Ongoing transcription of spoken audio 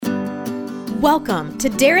Welcome to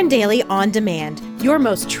Darren Daily On Demand, your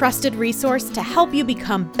most trusted resource to help you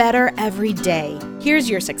become better every day. Here's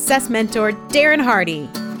your success mentor, Darren Hardy.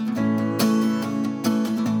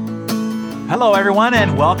 Hello, everyone,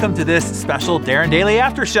 and welcome to this special Darren Daily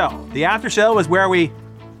After Show. The After Show is where we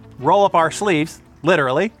roll up our sleeves,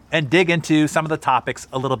 literally, and dig into some of the topics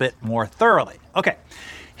a little bit more thoroughly. Okay,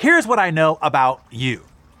 here's what I know about you.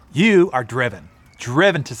 You are driven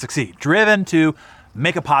to succeed, driven to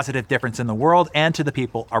make a positive difference in the world and to the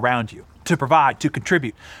people around you, to provide, to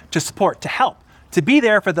contribute, to support, to help, to be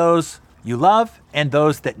there for those you love and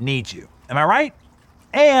those that need you. Am I right?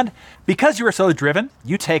 And because you are so driven,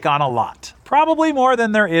 you take on a lot, probably more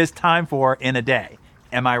than there is time for in a day.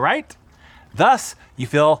 Am I right? Thus, you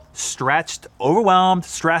feel stretched, overwhelmed,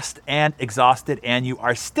 stressed, and exhausted, and you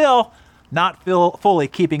are still not fully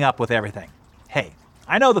keeping up with everything. Hey,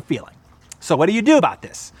 I know the feeling. So what do you do about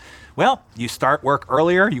this? Well, you start work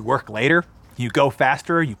earlier, you work later, you go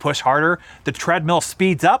faster, you push harder, the treadmill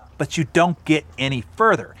speeds up, but you don't get any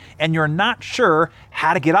further, and you're not sure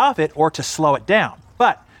how to get off it or to slow it down.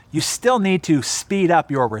 But you still need to speed up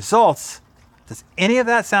your results. Does any of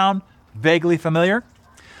that sound vaguely familiar?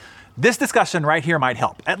 This discussion right here might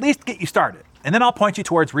help, at least get you started. And then I'll point you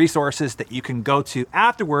towards resources that you can go to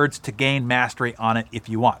afterwards to gain mastery on it if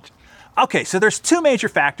you want. Okay, so there's two major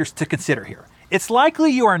factors to consider here. It's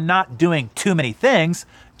likely you are not doing too many things,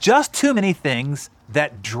 just too many things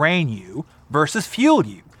that drain you versus fuel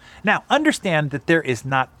you. Now, understand that there is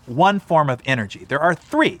not one form of energy. There are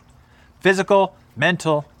three: physical,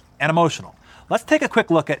 mental, and emotional. Let's take a quick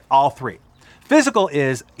look at all three. Physical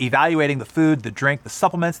is evaluating the food, the drink, the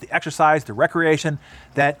supplements, the exercise, the recreation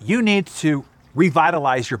that you need to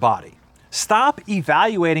revitalize your body. Stop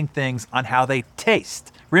evaluating things on how they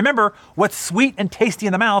taste. Remember, what's sweet and tasty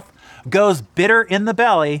in the mouth goes bitter in the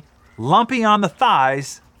belly, lumpy on the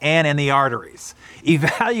thighs, and in the arteries.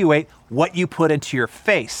 Evaluate what you put into your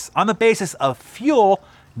face on the basis of fuel,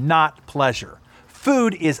 not pleasure.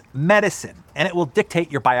 Food is medicine, and it will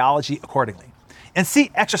dictate your biology accordingly. And see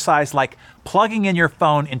exercise like plugging in your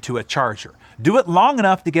phone into a charger. Do it long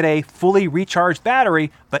enough to get a fully recharged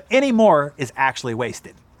battery, but any more is actually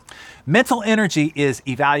wasted. Mental energy is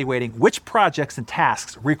evaluating which projects and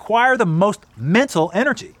tasks require the most mental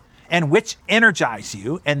energy and which energize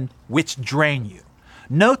you and which drain you.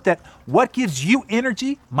 Note that what gives you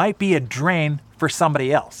energy might be a drain for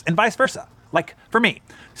somebody else, and vice versa. Like for me,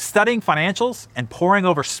 studying financials and poring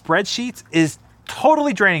over spreadsheets is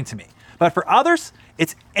totally draining to me. But for others,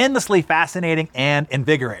 it's endlessly fascinating and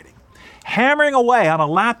invigorating. Hammering away on a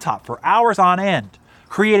laptop for hours on end,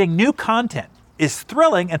 creating new content, is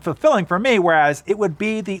thrilling and fulfilling for me, whereas it would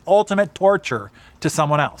be the ultimate torture to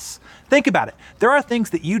someone else. Think about it. There are things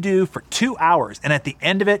that you do for 2 hours, and at the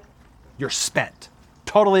end of it, you're spent,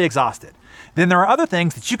 totally exhausted. Then there are other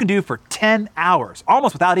things that you can do for 10 hours,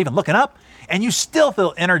 almost without even looking up, and you still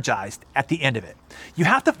feel energized at the end of it. You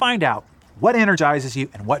have to find out what energizes you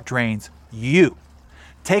and what drains you.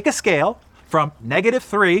 Take a scale from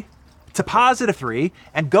 -3 to +3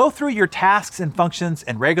 and go through your tasks and functions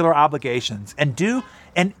and regular obligations and do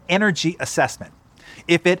an energy assessment.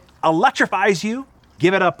 If it electrifies you,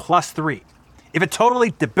 give it a +3. If it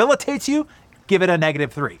totally debilitates you, give it a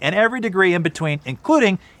 -3, and every degree in between,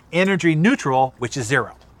 including energy neutral, which is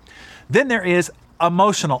 0. Then there is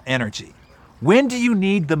emotional energy. When do you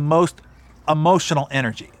need the most emotional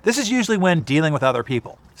energy? This is usually when dealing with other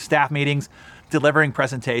people, staff meetings, delivering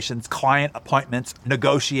presentations, client appointments,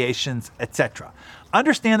 negotiations, etc.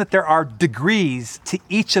 Understand that there are degrees to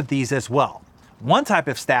each of these as well. One type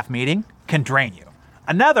of staff meeting can drain you.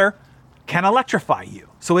 Another can electrify you.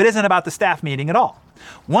 So it isn't about the staff meeting at all.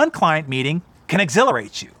 One client meeting can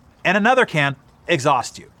exhilarate you, and another can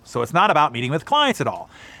exhaust you. So it's not about meeting with clients at all.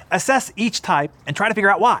 Assess each type and try to figure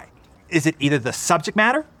out why. Is it either the subject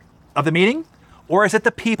matter of the meeting, or is it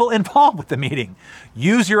the people involved with the meeting?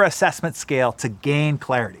 Use your assessment scale to gain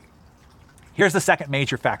clarity. Here's the second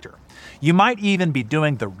major factor. You might even be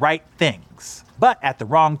doing the right things, but at the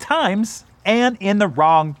wrong times and in the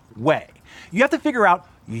wrong way. You have to figure out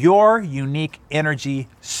your unique energy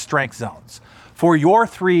strength zones for your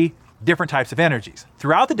 3 different types of energies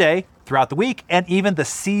throughout the day, throughout the week, and even the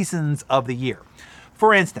seasons of the year.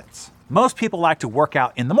 For instance, most people like to work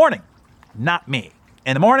out in the morning. Not me.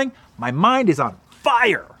 In the morning, my mind is on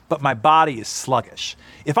fire, but my body is sluggish.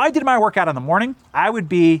 If I did my workout in the morning, I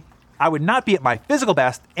would not be at my physical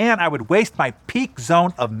best, and I would waste my peak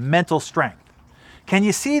zone of mental strength. Can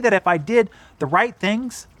you see that if I did the right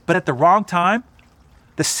things, but at the wrong time,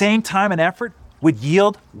 the same time and effort would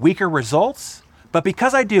yield weaker results? But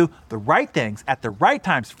because I do the right things at the right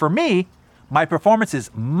times for me, my performance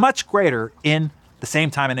is much greater in the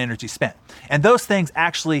same time and energy spent. And those things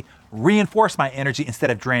actually reinforce my energy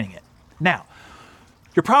instead of draining it. Now,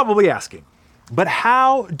 you're probably asking, but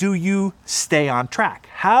how do you stay on track?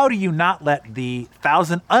 How do you not let the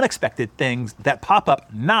 1,000 unexpected things that pop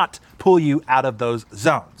up not pull you out of those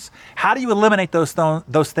zones? How do you eliminate those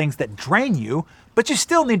things that drain you, but you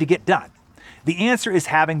still need to get done? The answer is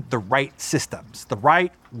having the right systems, the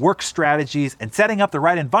right work strategies, and setting up the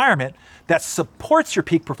right environment that supports your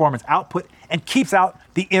peak performance output and keeps out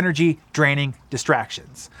the energy draining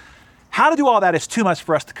distractions. How to do all that is too much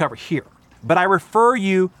for us to cover here, but I refer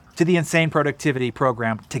you to the Insane Productivity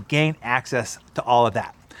Program to gain access to all of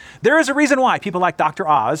that. There is a reason why people like Dr.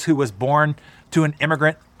 Oz, who was born to an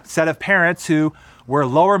immigrant set of parents who were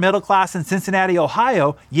lower middle class in Cincinnati,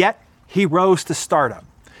 Ohio, yet he rose to stardom.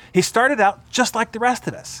 He started out just like the rest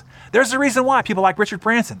of us. There's a reason why people like Richard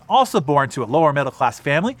Branson, also born to a lower middle class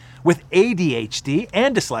family with ADHD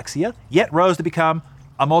and dyslexia, yet rose to become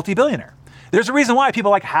a multi-billionaire. There's a reason why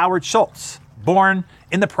people like Howard Schultz, born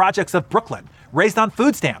in the projects of Brooklyn, raised on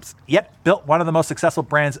food stamps, yet built one of the most successful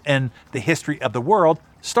brands in the history of the world,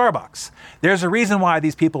 Starbucks. There's a reason why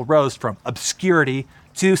these people rose from obscurity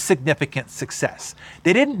to significant success.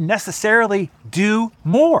 They didn't necessarily do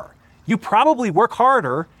more. You probably work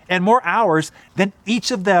harder and more hours than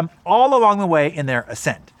each of them all along the way in their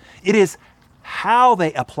ascent. It is how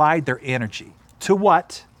they applied their energy to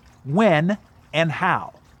what, when, and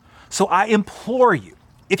how. So I implore you,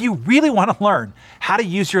 if you really want to learn how to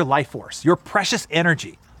use your life force, your precious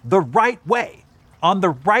energy, the right way, on the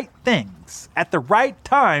right things, at the right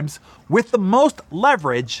times, with the most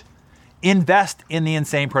leverage, invest in the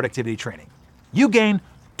Insane Productivity Training. You gain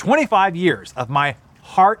 25 years of my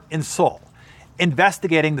heart and soul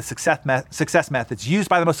investigating the success methods used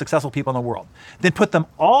by the most successful people in the world. Then put them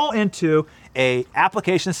all into an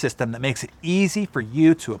application system that makes it easy for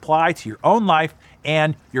you to apply to your own life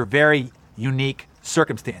and your very unique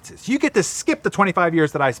circumstances. You get to skip the 25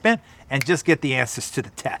 years that I spent and just get the answers to the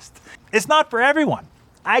test. It's not for everyone.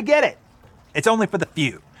 I get it. It's only for the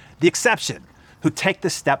few, the exception, who take the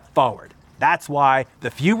step forward. That's why the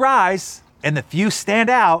few rise and the few stand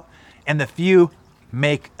out and the few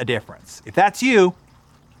make a difference. If that's you,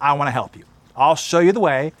 I want to help you. I'll show you the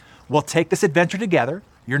way. We'll take this adventure together.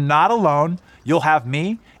 You're not alone. You'll have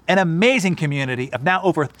me, an amazing community of now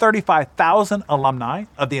over 35,000 alumni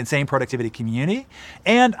of the Insane Productivity community,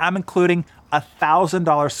 and I'm including a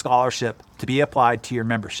 $1,000 scholarship to be applied to your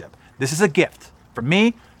membership. This is a gift from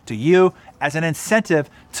me to you as an incentive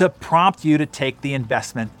to prompt you to take the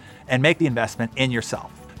investment and make the investment in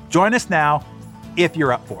yourself. Join us now if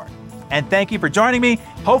you're up for it. And thank you for joining me.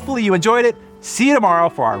 Hopefully you enjoyed it. See you tomorrow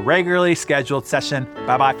for our regularly scheduled session.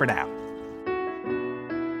 Bye-bye for now.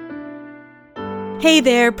 Hey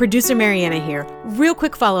there, producer Mariana here. Real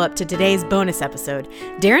quick follow-up to today's bonus episode.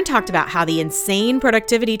 Darren talked about how the Insane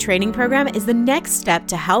Productivity Training Program is the next step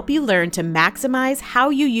to help you learn to maximize how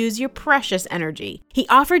you use your precious energy. He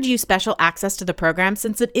offered you special access to the program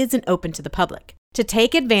since it isn't open to the public. To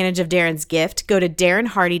take advantage of Darren's gift, go to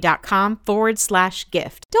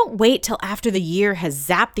darrenhardy.com/gift. Don't wait till after the year has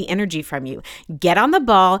zapped the energy from you. Get on the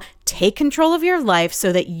ball, take control of your life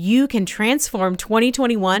so that you can transform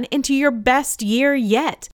 2021 into your best year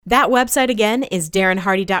yet. That website again is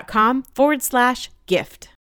darrenhardy.com/gift.